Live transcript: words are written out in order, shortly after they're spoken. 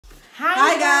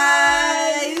Hi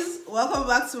guys, welcome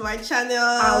back to my channel.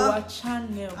 Our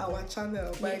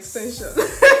channel by extension.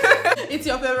 It's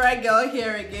your favorite girl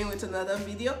here again with another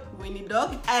video, Winnie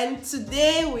Dog, and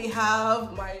today we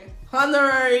have my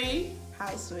honorary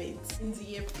housemate,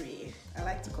 dear Preye. I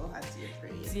like to call her dear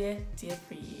Preye. Dear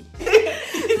Preye.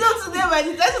 So today, by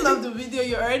the title of the video,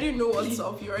 you already know what's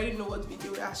up. You already know what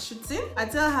video we are shooting. I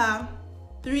tell her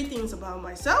 3 things about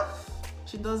myself.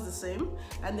 She does the same,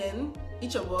 and then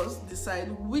each of us decide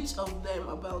which of them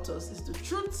about us is the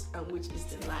truth and which is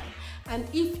the lie. And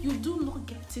if you do not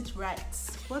get it right,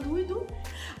 what do?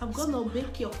 I'm gonna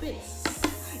make your face,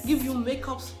 give you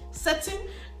makeup setting,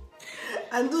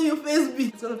 and do your face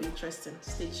beat. It's gonna be interesting.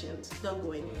 Stay tuned. Don't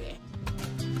go anywhere.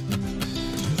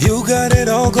 You got it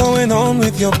all going on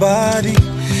with your body.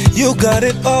 You got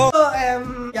it all. So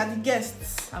you're the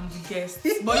guests. I'm the guest,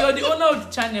 but you're the owner of the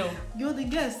channel. You're the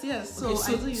guest, yes. So,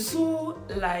 okay, I do you 2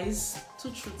 lies, 2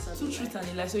 truths, and 2 truths and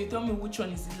a lie. So you tell me which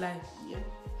one is the lie. Yeah,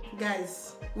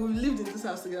 guys, we've lived in this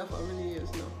house together for how many years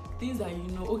now? Things that you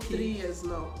know. Okay, 3 years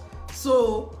now.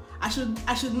 So I should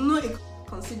know a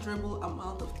considerable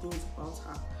amount of things about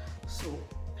her. So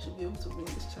I should be able to win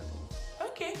this challenge.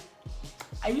 Okay.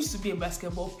 I used to be a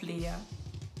basketball player.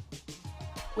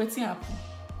 What's happened?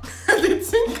 I didn't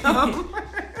think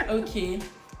Okay.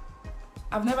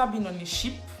 I've never been on a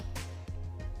ship.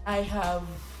 I have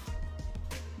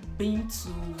been to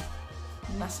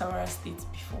Nasarawa State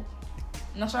before.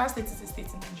 Nasarawa State is a state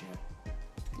in Nigeria.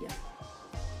 Yeah.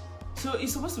 So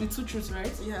it's supposed to be 2 truths, right?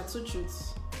 Yeah, 2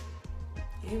 truths.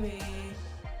 Anyway.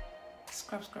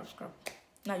 Scrap.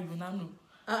 Now you now know.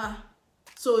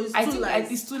 So it's 2 lies.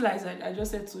 It's 2 lies. I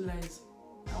just said 2 lies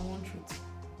and 1 truth.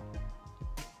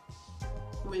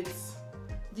 Wait.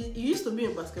 You used to be a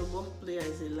basketball player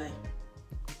is a lie.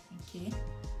 Okay.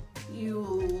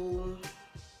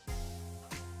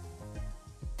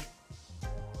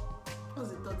 What's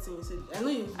the 3rd thing you said? I know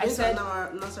you've been to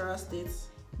Nasarawa State.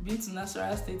 Been to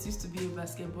Nasarawa State, used to be a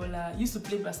basketballer, used to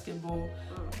play basketball,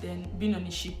 then been on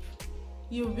a ship.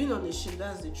 You've been on a ship,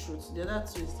 that's the truth. The other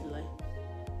 2 is the lie.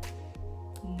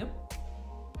 Nope.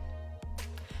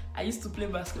 I used to play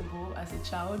basketball as a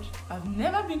child. I've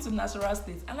never been to Nasarawa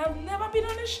State, and I've never been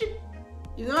on a ship.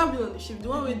 You've never been on a ship? The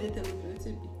one where they tell you.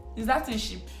 Is that a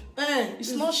ship?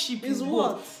 It's not ship. It's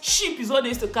what? Ship is what they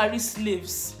used to carry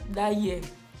slaves that year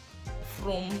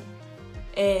from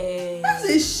That's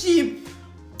a ship.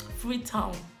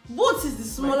 Freetown. Boat is the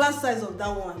smaller size of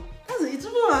that one. It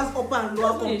even has upper and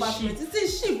lower compartment. It's a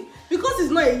ship. Because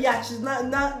it's not a yacht, it's not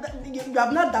you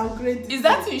have not downgraded. Is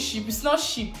that a ship? It's not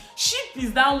ship. Ship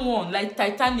is that one, like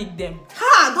Titanic them.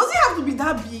 Does it have to be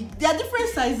that big? There are different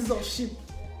sizes of ship.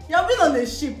 You have been on a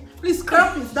ship. Please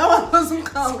scrap it. That one doesn't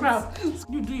count. Scrap.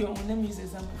 You do your own. Let me use an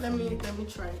example. Let me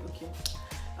try. Okay.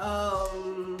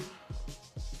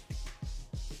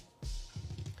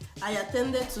 I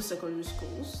attended 2 secondary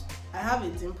schools. I have a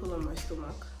dimple on my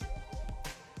stomach.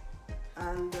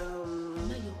 And I'm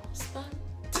not your husband.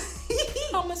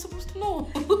 How am I supposed to know?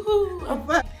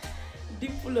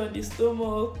 Dimple on the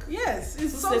stomach. Yes,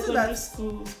 it's 2 something secondary that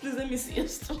schools. Please let me see your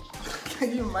stomach.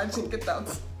 Can you imagine? Get out.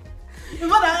 In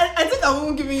fact, I think I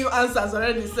won't giving you answers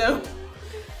already. So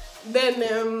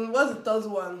then, what's the 3rd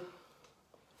one?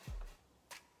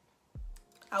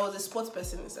 I was a sports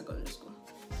person in secondary school.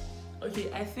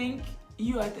 Okay, I think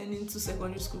you attending 2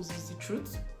 secondary schools is the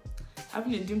truth.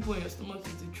 Having a dimple in your stomach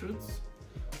is the truth.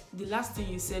 The last thing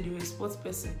you said, you were a sports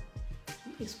person.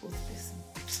 You're a sports person.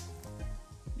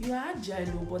 You are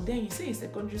agile, but then you say in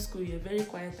secondary school you're very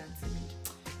quiet and timid.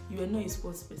 You are not a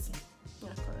sports person.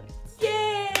 Yeah, correct.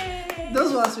 Yay!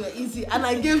 Those ones were easy, and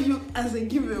I gave you as a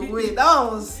giveaway.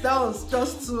 That was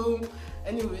just too.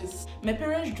 Anyways, my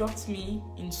parents dropped me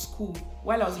in school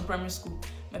while I was in primary school.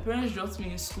 My parents dropped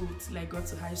me in school till I got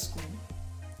to high school.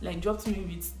 Like dropped me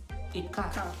with a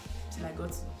car till I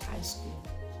got to high school.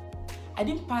 I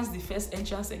didn't pass the first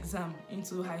entrance exam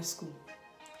into high school.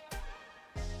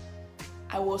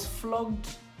 I was flogged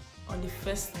on the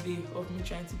first day of me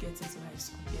trying to get into high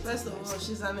school. First of all,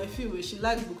 she's an FE. She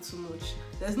likes book too much.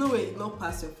 There's no way you not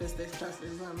pass your first entrance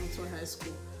exam into high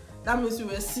school. That means you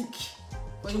were sick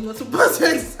when you got to pass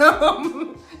your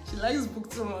exam. She likes book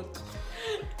too much.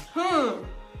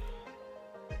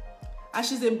 And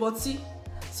she's a butty.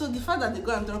 So the fact that they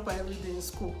go and drop her every day in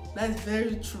school, that is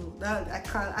very true. That I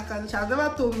can. She has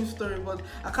never told me the story, but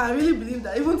I can really believe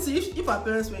that. Even if her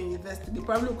parents were in university, they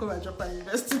probably would come and drop her in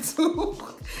university too.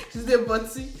 She's a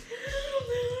butty.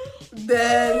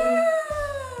 Then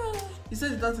you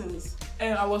said the 3rd thing is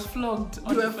I was flogged.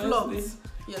 You were flogged.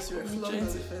 Yes, you were flogged on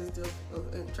the to... first day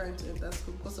of trying to enter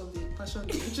school because of the passion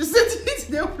they interested in it.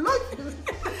 They flog you.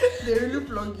 They really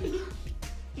flog you.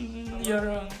 You're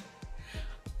wrong.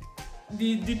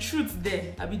 The truth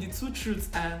there, I mean the two truths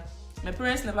are my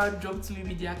parents never dropped me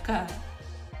with their car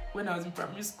when I was in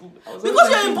primary school. I was Because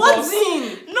you're in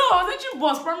boarding. No, I was actually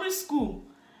bus primary school.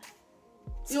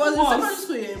 It was in secondary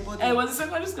school you're in boarding. It was in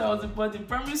secondary school I was in boarding.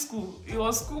 Primary school, it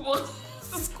was school bus.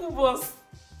 The school bus.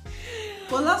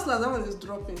 But last that one is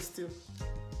dropping still.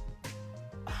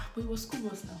 But it was school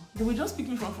bus now. They would just pick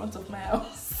me from front of my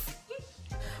house.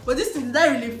 But this thing, did I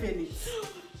really fail it?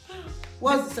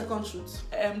 What's the second truth?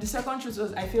 The second truth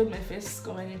was I failed my first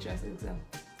common entrance exam.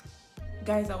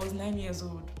 Guys, I was 9 years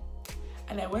old.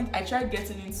 And I tried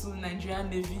getting into Nigerian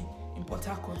Navy in Port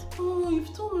Harcourt. Oh,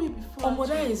 you've told me before. But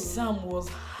that exam was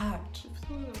hard.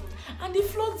 And they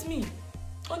flogged me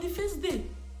on the first day.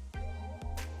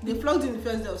 They flogged you in the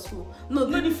first day of school? No,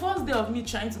 the first day of me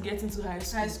trying to get into high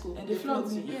school. And they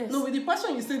flogged me, yes. No, with the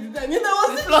passion you said it, I mean, that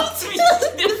was They flogged me.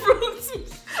 They flogged me.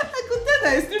 I could tell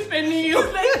that I still penny you.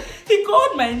 Like, he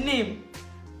called my name.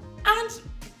 And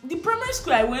the primary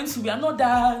school I went to, we are not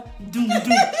that doom.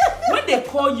 When they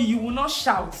call you, you will not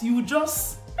shout. You will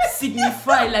just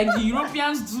signify like the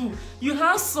Europeans do. You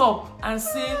hands up and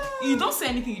say, you don't say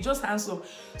anything, you just hands up.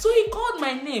 So he called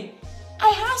my name. I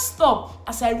hands up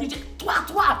as I read it. Twa. I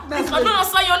cannot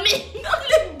answer your name. I'm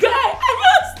the guy. I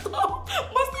hands up.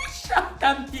 Must I shout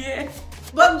and here?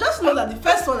 But just know that the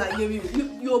first one I gave you,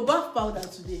 your bath powder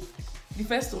today. The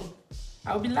first one?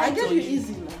 I'll be lying I to gave you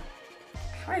easy now.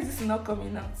 Why is this not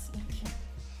coming out? Okay.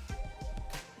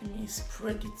 Let me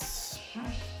spread it.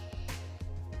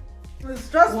 Let's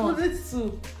just One, put it.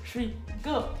 2, 3,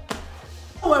 go.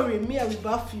 Don't worry, me, I will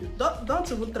bath you.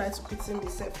 Don't even try to pity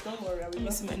myself. Don't worry, I will Let me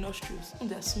bath see you. my nostrils. Oh,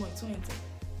 they're small. It's not enter.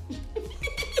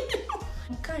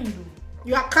 I'm kind though.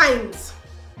 You are kind.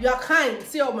 You are kind.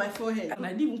 See on my forehead. And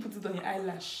I didn't even put it on your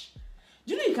eyelash.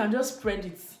 Do you know you can just spread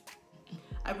it?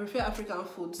 I prefer African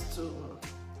foods to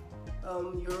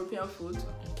European food.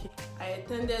 Okay. I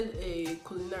attended a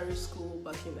culinary school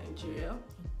back in Nigeria.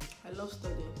 I love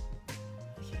studying.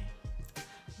 Okay.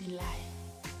 The lie.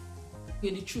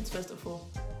 Okay, the truth first of all.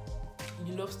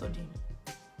 You love studying.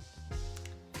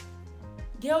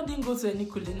 Girl didn't go to any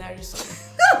culinary school.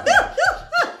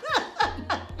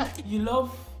 You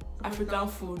love African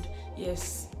food.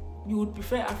 Yes. You would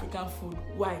prefer African food.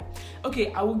 Why?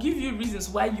 Okay, I will give you reasons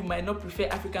why you might not prefer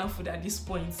African food at this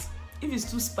point. If it's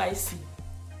too spicy,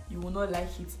 you will not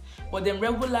like it. But then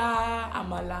regular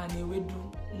amala and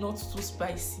ewedu, not too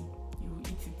spicy, you will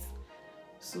eat it.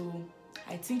 So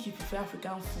I think you prefer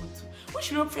African food too.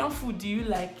 Which European food do you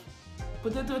like?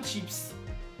 Potato chips.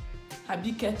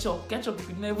 Abi ketchup. Ketchup you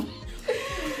could never.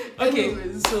 Okay,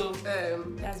 Anyways, so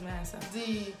that's my answer.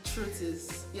 The truth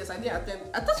is, yes, I didn't attend.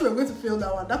 I thought you were going to fail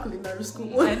that one, that culinary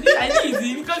school. I need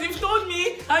it because you've told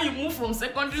me how you moved from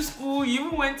secondary school. You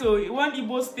even went to one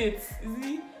Igbo state. Is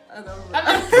it? I don't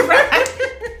remember.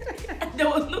 There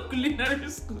was no culinary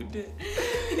school there.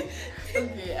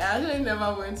 Okay, I actually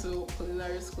never went to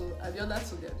culinary school, and the other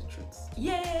two, they're the truth.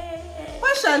 Yeah.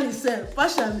 Partially,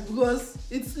 because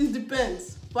it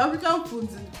depends. For African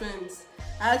foods, it depends.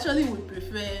 I actually would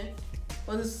prefer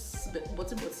all this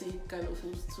boti kind of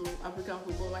foods to African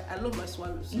food, but I love my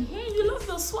swallows. You love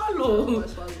the swallow. I love my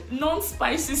swallow.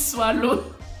 Non-spicy swallow.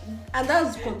 And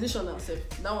that's conditional self.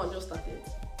 That one just started.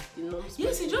 The non-spicy.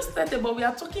 Yes, you just started, but we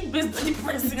are talking based on the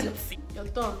presidency. You're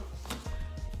done.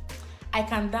 I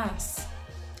can dance,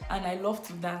 and I love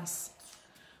to dance.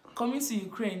 Coming to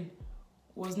Ukraine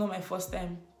was not my first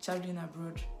time traveling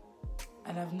abroad,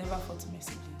 and I've never fought with my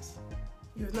siblings.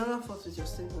 You've never fought with your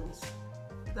siblings.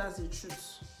 That's the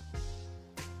truth.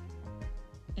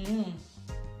 This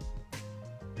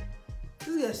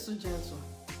guy is too gentle.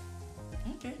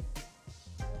 Okay.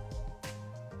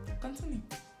 Continue.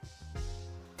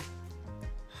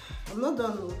 I'm not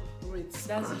done with.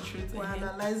 That's the truth. We're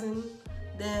analyzing.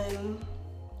 Then,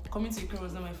 coming to Ukraine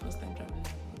was not my first time traveling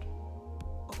abroad.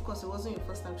 of course, it wasn't your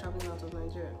first time traveling out of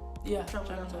Nigeria. Yeah,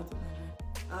 traveling out of Nigeria.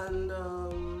 And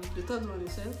the third one you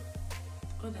said?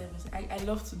 What did I say? I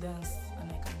love to dance,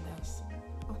 and I can dance.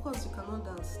 Of course, you cannot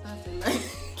dance. That's a lie.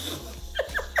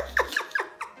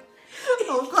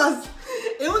 Of course,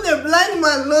 even a blind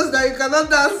man knows that you cannot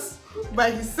dance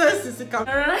by his senses. He can.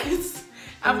 Alright.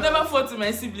 I've never fought with my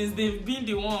siblings. They've been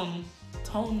the one.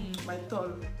 My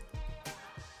turn.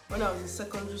 When I was in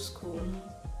secondary school,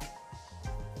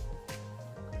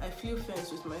 I flew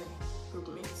fence with my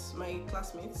groupmates, my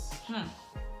classmates.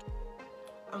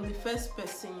 I'm the first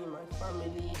person in my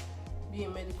family be a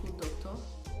medical doctor.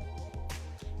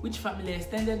 Which family?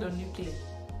 Extended or nuclear?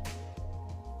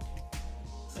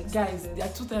 Extended. Guys, there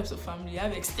are two types of family. I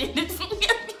have extended family.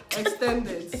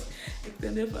 Extended.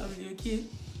 Extended family, okay?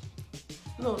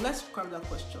 No, let's scrap that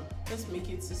question. Let's make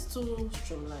it, it's too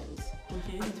streamlined.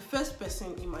 Okay. I'm the first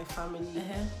person in my family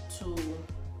to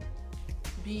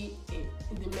be in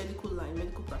the medical line,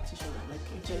 medical practitioner,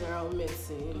 like general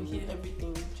medicine,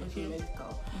 everything,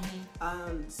 medical.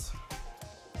 And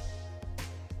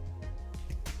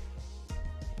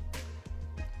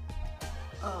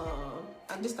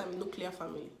this time nuclear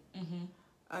family.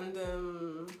 And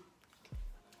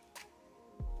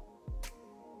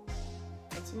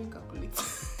calculate.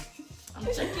 I'm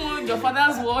checking on your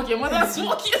father's work, your mother's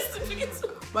work yesterday.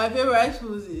 My favorite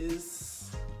food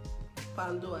is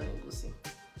pando and egusi.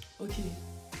 Okay.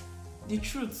 The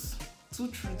truth, two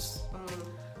truths.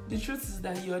 The truth is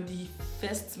that you're the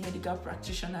first medical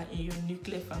practitioner in your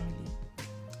nuclear family.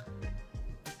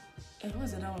 And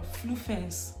what's the name of flu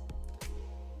fence?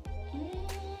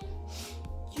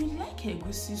 You like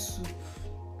egusi soup,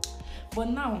 but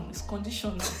now it's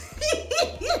conditional.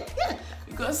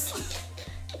 Because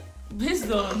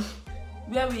based on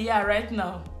where we are right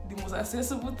now, the most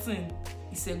accessible thing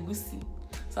is egusi.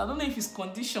 So I don't know if it's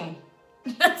condition.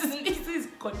 That is it's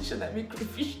condition that make the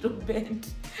fish to bend.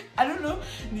 I don't know.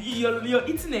 You're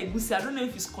eating egusi. I don't know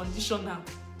if it's conditional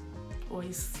or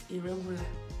it's irregular.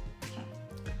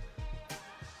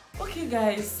 Okay,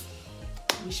 guys.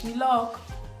 Wish me luck.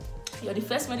 You're the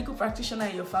first medical practitioner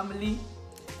in your family.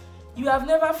 You have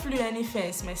never flew any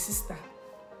fence, my sister.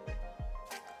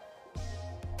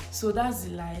 So that's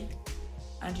the lie.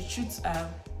 And the truth are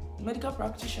medical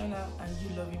practitioner and you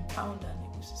loving pound and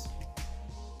egusi.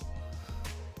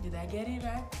 Did I get it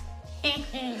right? I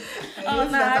hate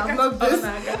that I'm not this.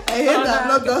 I hate that I'm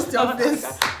not dust your face.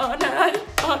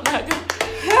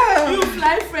 You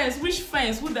fly fence. Which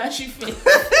fence? Who does she fence?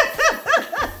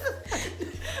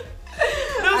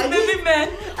 Those baby men.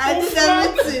 I did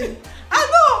everything. I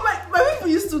know my people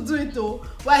used to do it though,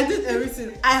 but I did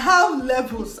everything. I have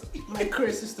levels my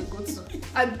craze used to go to.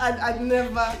 I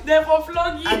never. They for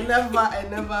flogging. I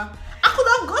never. I could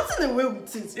have gotten away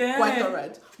with it, quite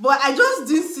alright. But I just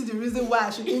didn't see the reason why I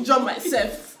should injure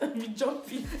myself. You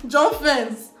jump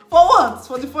fence. For what?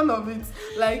 For the fun of it.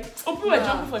 Like, people were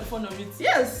jumping for the fun of it.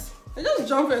 Yes. They just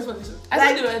jump fence for the show. I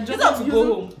think they were jumping to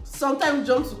go home. Sometimes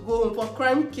jump to go home for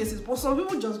crime cases, but some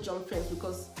people just jump fence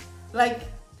because, like,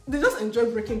 they just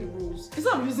enjoy breaking the rules.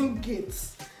 Instead of using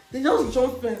gates, they just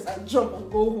jump fence and jump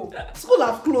and go home. School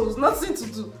have closed, nothing to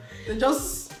do. They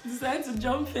just decided to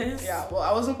jump fence. Yeah, well,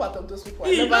 I wasn't part of those people.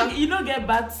 You don't get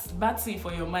bad thing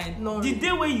for your mind. No. The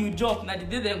day when you jump, now the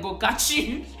day they go catch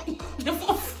you. They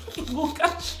go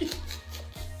catch you.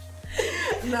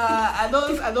 Nah, I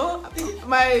don't.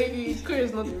 My career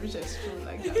is not the rich extreme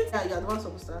like that. Yeah, you're the one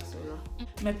supposed to ask me now.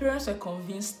 My parents were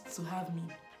convinced to have me.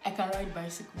 I can ride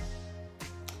bicycle.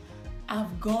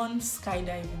 I've gone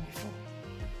skydiving before.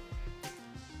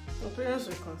 My parents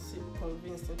were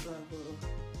convinced into having me.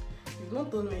 You've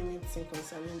not told me anything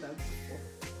concerning that before.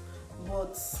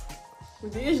 But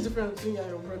with the age difference between you and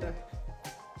your brother,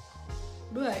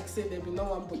 do I say there be no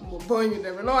one born you,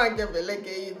 there be no one get a leg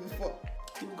at you before.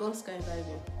 You've gone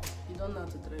skydiving. You don't know how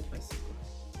to drive bicycle.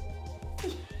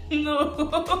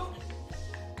 No.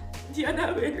 The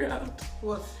other way around.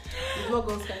 What? You've not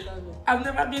gone skydiving? I've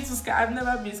never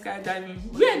been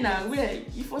skydiving. Where now? Where?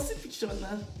 You for see picture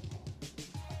now.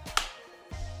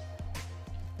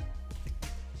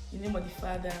 In the name of the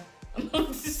Father, and of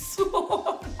the Son.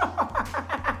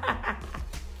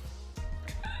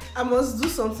 I must do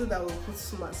something that will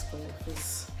put mask on your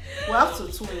face. We have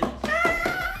to twin.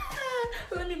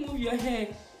 Let me move your hair.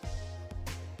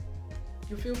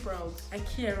 You feel proud. I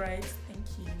care, right? Thank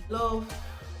you. Love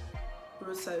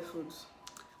roadside foods.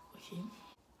 Okay.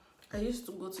 I used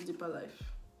to go to Deeper Life.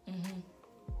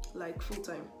 Like full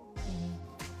time.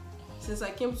 Since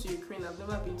I came to Ukraine, I've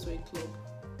never been to a club.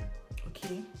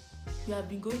 Okay. You have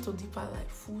been going to Deeper Life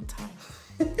full time.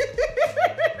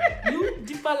 You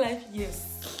Deeper Life,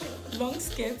 yes. Long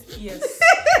skirt, yes.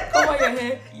 Cover your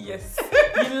hair, yes.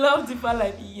 You love Deeper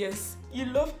Life, yes. You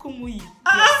love Kumuyi,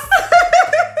 yes.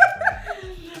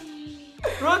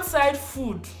 Roadside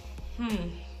food.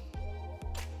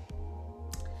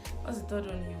 What's the third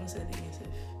one you even said again, Seth?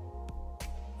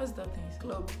 What's that thing?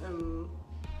 Club.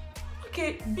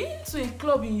 Okay, being to a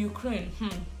club in Ukraine,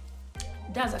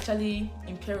 that's actually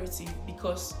imperative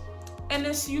because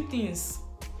NSU things.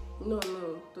 No,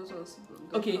 those ones.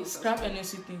 Okay, scrap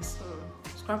NSU things.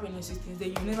 Scrap NSU things. Then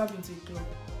you've never been to a club.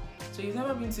 So you've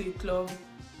never been to a club.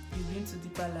 You've been to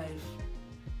Deeper Life.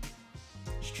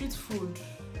 Street food.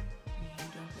 You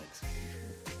don't like street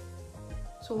food.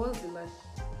 So what's the lie?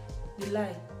 The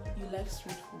lie. You like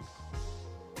street food.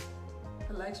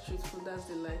 I like street food. That's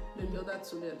the lie. The other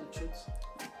two are the truth.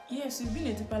 Yes, you've been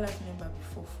a Deeper Life member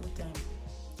before full time.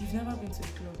 You've never been to a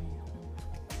club in your home.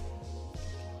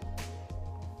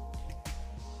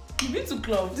 You've been to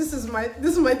club. This is my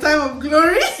time of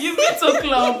glory. You've been to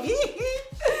club.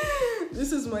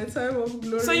 This is my time of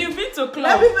glory. So you've been to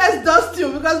club. Let me first dust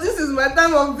you because this is my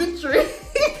time of victory.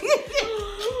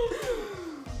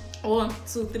 1,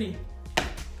 2, 3.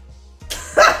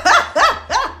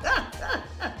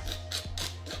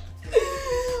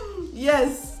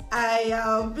 Yes, I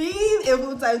have been a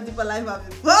full-time Deeper Lifer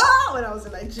before when I was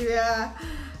in Nigeria,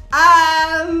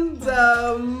 and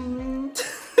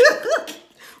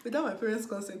without my parents'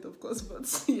 consent, of course. But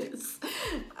yes,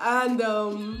 and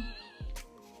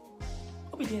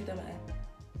What we did that man?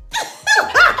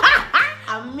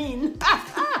 I mean,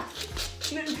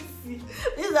 Let me see.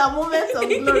 these are moments of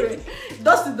glory.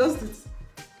 Dust it.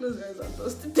 Close your eyes and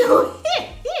dust it.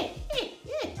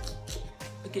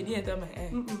 Okay, didn't enter my eye.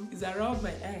 Mm-mm. It's around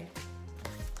my eye.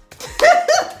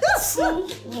 2,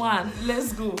 1,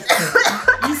 let's go.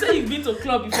 You say you've been to a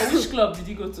club before. Which club did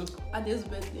you go to? Ade's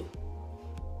birthday.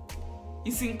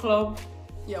 You sing club?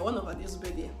 Yeah, one of Ade's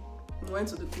birthday. We went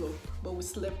to the club, but we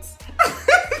slept.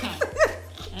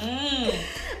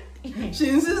 She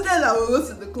insisted that we go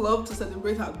to the club to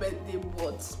celebrate her birthday,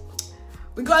 but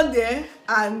we got there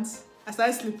and I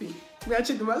started sleeping. We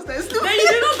actually started sleeping. Then you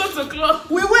did not go to club.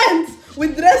 We went, we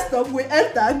dressed up, we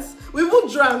entered, we even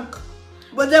drank,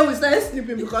 but then we started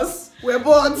sleeping because we're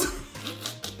bored.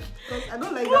 Because I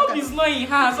don't like Club that. is not in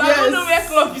house. Yes. I don't know where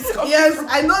club is coming Yes, from.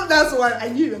 I know that's why I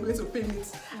knew you were going to pay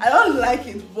it. I don't like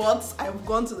it, but I've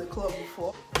gone to the club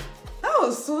before. That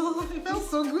was so, it felt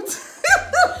so good.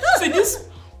 So this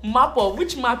map of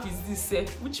which map is this?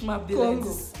 Which map they like Congo.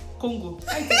 this? Congo.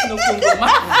 I take no Congo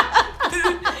map.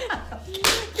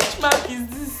 Which map is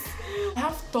this? I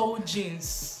have tall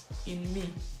genes in me.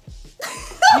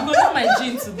 You go know my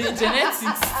gene today,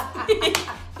 genetics.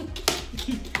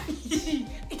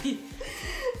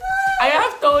 I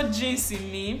have tall genes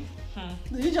in me.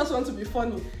 Do you just want to be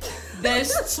funny?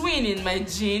 There's twin in my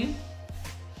gene.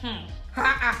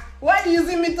 Why are you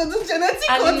using me to do genetic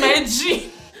And in coding? my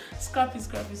gene. Scrap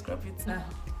it. Nah.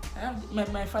 I have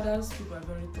my father's people are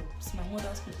very top. It's my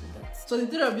mother's people that. So the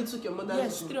three of you took your mother's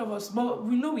Yes, gene? 3 of us. But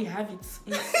we know we have it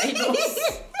inside us.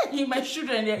 In my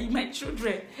children,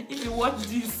 if you watch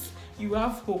this, you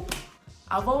have hope.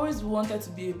 I've always wanted to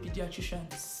be a pediatrician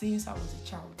since I was a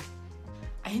child.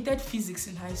 I hated physics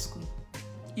in high school.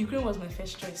 Ukraine was my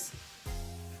first choice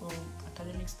for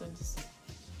academic studies.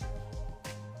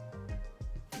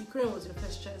 Ukraine was your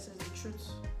first choice, is the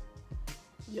truth.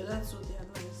 Your dad told the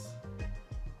advice.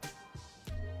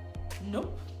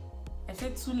 Nope. I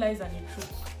said 2 lies and a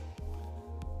truth.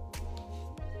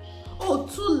 Oh,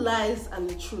 2 lies and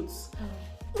the truth.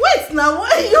 Wait, now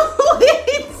why are you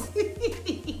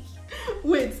wait?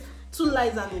 Wait, 2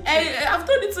 lies and the truth. I've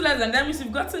told you 2 lies and that means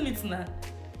you've gotten it now.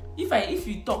 If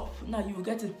you top, now you will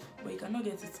get it, but you cannot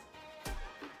get it.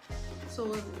 So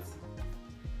what is it?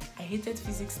 I hated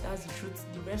physics, that's the truth.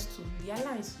 The rest too, they are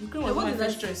lies. Ukraine Hey, was what my is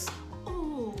first that? choice.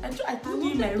 Oh, I told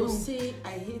you in my wanted to room. say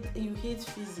you hate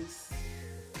physics.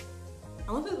 I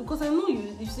wanted because I know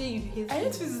you say you hate I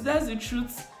hate physics. physics, that's the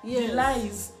truth. Yes. The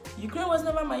lies. Ukraine was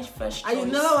never my first choice. And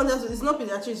you never wanted to, it's not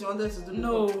pediatrics you wanted to do.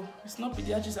 No, it's not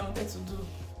pediatrics I wanted to do.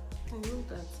 I know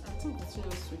that. I think it's you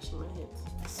switch in my head.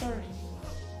 Sorry.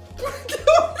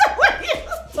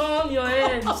 Turn your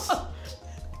head.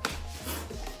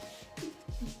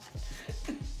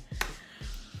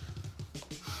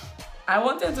 I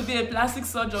wanted to be a plastic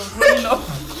surgeon growing up.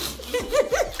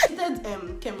 I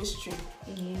did chemistry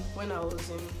when I was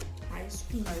in High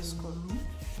school.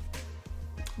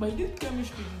 But you did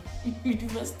chemistry in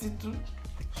university too.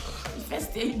 The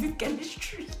first year you did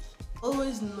chemistry.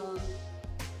 Always known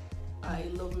I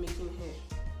love making hair.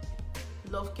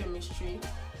 Love chemistry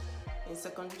in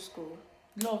secondary school.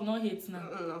 Love, not hate now.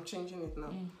 I'm changing it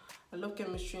now. I love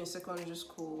chemistry in secondary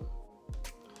school.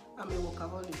 I'm a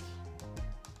workaholic.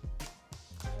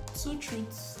 2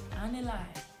 truths and a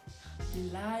lie. The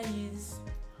lie is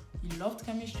you loved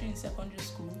chemistry in secondary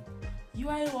school. You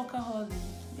are a workaholic.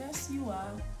 Yes, you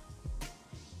are.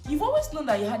 You've always known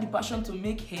that you had the passion to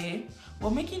make hair,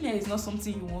 but making hair is not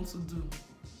something you want to do.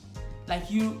 Like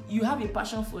you have a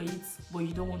passion for it, but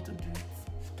you don't want to do it.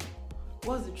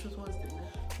 What's the truth? What's the lie?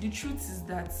 The truth is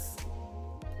that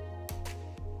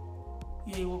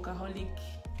you're a workaholic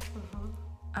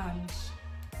and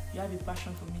you have a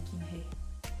passion for making hair.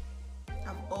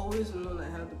 I've always known I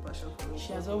had the passion for making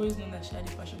She has always known that she had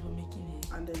a passion for making hair.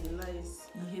 And then the lie is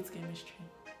You hate chemistry.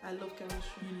 I love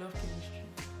chemistry. You love chemistry.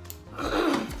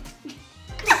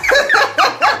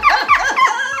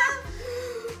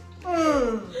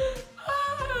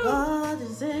 God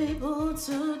is able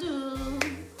to do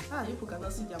people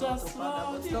cannot see the amount of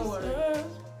powder, but don't worry.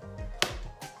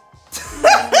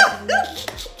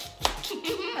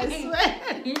 I swear.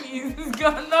 It's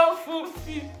gonna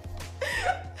fulfill.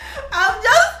 I'm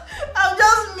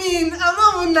just mean. I'm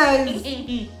not even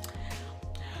nice.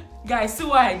 Guys, see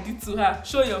what I did to her.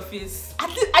 Show your face. I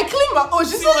clean my own.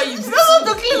 She doesn't want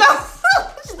to clean her.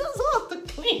 She doesn't want to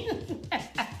clean.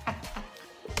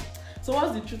 So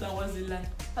what's the truth and what's the lie?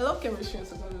 I love chemistry in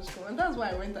secondary school, and that's why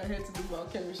I went ahead to do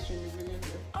biochemistry in the beginning.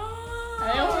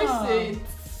 Ah, I always say it.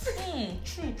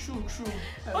 True.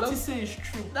 What you say is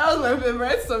true. That was my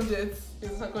favorite subject in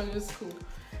secondary school.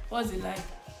 What's the lie?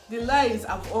 The lie is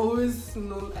I've always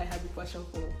known I had a passion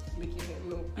for making hair.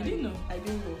 No, You didn't know? I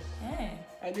didn't know. Yeah.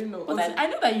 I didn't know. But I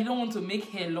know that you don't want to make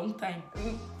hair long time.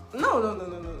 No.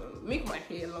 Make my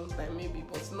hair a long time, maybe,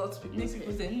 but not people's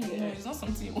People hair. say, no, it's not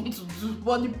something you want to do.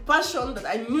 But the passion that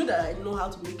I knew that I know how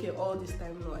to make hair all this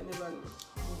time, no, I never knew.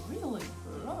 Really?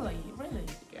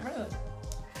 Yeah.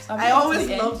 So I always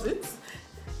loved it.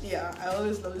 Yeah, I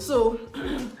always loved it. So,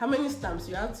 how many stamps?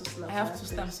 You have 2 stamps. I have 2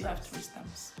 stamps, you have 3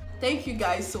 stamps. Thank you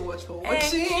guys so much for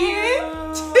watching. Thank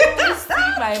you.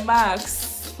 See my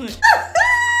marks.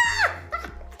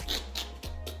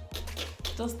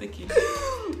 Just take it.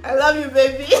 I love you,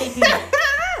 baby.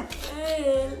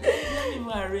 Hey, let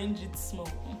me arrange it small.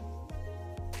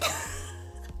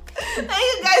 Thank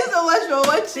you guys so much for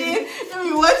watching. If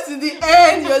you watched to the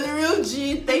end, you're the real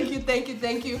G.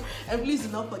 Thank you. And please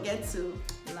do not forget to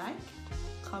like,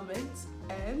 comment,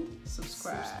 and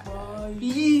subscribe.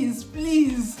 Please.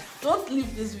 Don't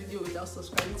leave this video without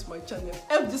subscribing to my channel.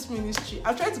 Help this ministry.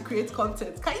 I'm trying to create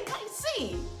content. Can you guys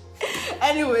see?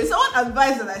 Anyway, someone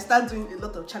advised that I start doing a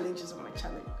lot of challenges on my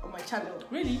channel.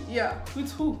 Really? Yeah.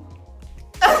 With who?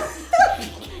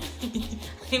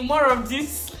 More of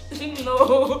this? No.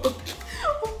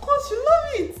 Of course, you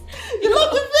love it. You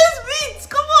love the face beats.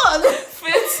 Come on.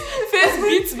 Face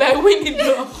beats by Winnie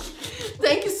Dog.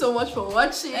 Thank you so much for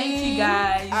watching. Thank you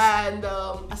guys. And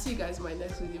I'll see you guys in my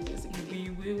next video.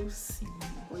 Basically, We'll see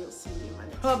you in my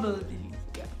next probably video.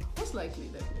 Yeah, most likely,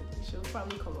 definitely. She'll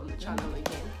probably come on the channel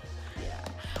again.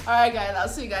 Yeah. Alright guys, I'll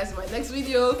see you guys in my next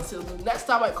video. Till the next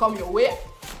time I come your way.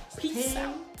 Peace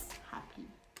out.